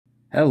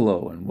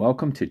Hello and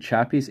welcome to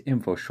Chappy's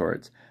Info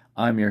Shorts.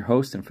 I'm your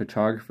host and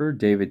photographer,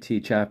 David T.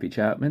 Chappy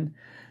Chapman.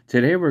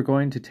 Today we're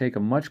going to take a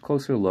much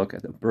closer look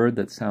at the bird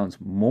that sounds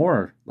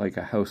more like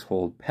a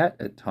household pet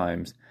at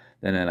times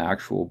than an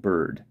actual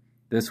bird.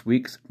 This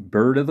week's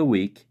bird of the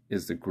week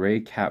is the gray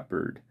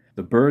catbird,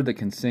 the bird that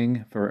can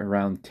sing for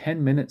around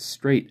 10 minutes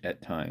straight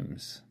at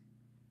times.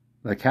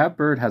 The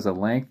catbird has a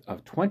length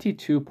of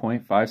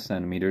 22.5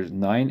 centimeters,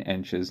 9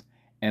 inches,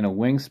 and a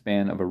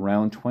wingspan of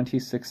around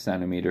 26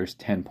 centimeters,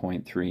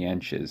 10.3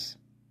 inches.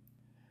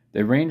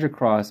 They range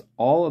across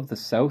all of the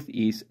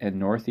southeast and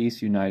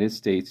northeast United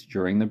States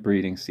during the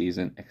breeding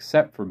season,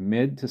 except for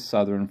mid to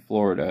southern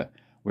Florida,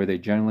 where they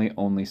generally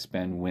only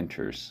spend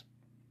winters.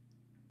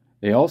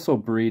 They also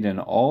breed in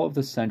all of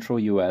the central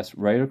U.S.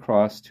 right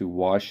across to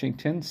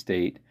Washington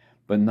State,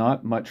 but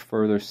not much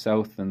further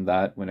south than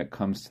that when it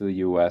comes to the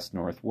U.S.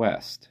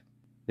 Northwest.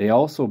 They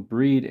also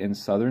breed in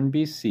southern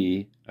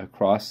BC,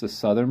 across the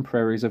southern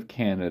prairies of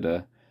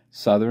Canada,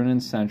 southern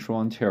and central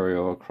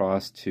Ontario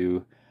across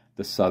to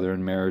the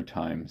southern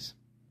Maritimes.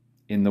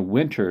 In the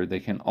winter, they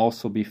can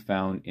also be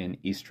found in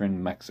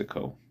eastern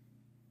Mexico.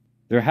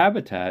 Their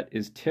habitat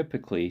is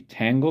typically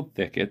tangled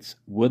thickets,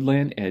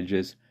 woodland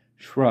edges,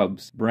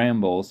 shrubs,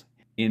 brambles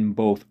in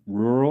both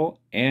rural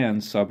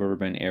and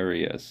suburban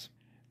areas.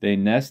 They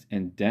nest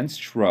in dense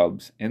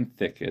shrubs and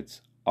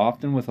thickets,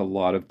 often with a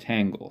lot of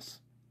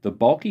tangles. The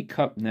bulky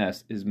cup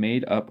nest is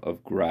made up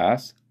of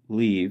grass,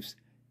 leaves,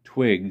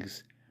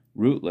 twigs,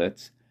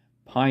 rootlets,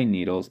 pine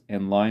needles,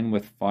 and lined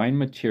with fine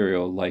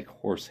material like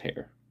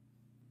horsehair.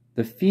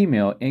 The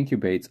female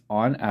incubates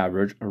on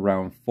average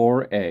around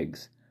 4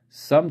 eggs,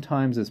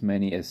 sometimes as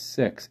many as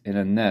 6 in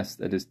a nest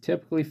that is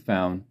typically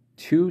found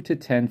 2 to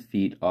 10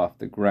 feet off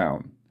the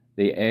ground.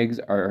 The eggs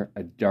are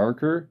a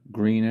darker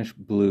greenish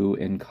blue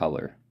in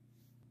color.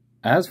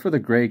 As for the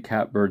gray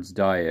catbird's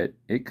diet,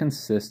 it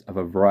consists of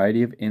a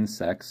variety of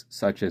insects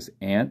such as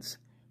ants,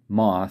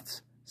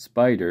 moths,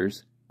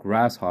 spiders,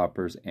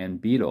 grasshoppers, and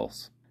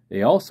beetles.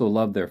 They also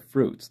love their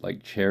fruits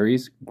like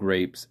cherries,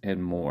 grapes,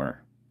 and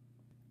more.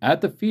 At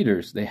the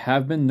feeders, they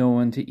have been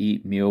known to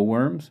eat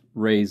mealworms,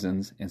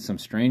 raisins, and some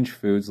strange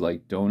foods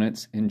like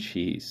donuts and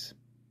cheese.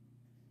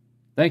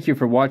 Thank you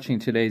for watching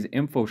today's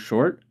info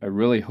short. I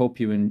really hope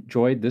you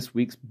enjoyed this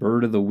week's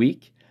bird of the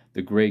week,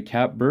 the gray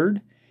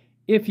catbird.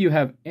 If you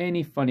have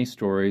any funny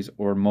stories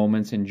or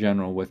moments in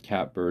general with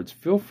catbirds,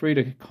 feel free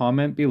to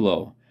comment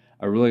below.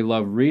 I really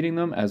love reading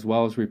them as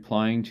well as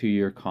replying to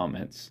your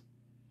comments.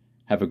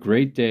 Have a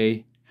great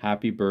day.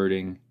 Happy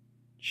birding.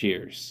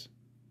 Cheers.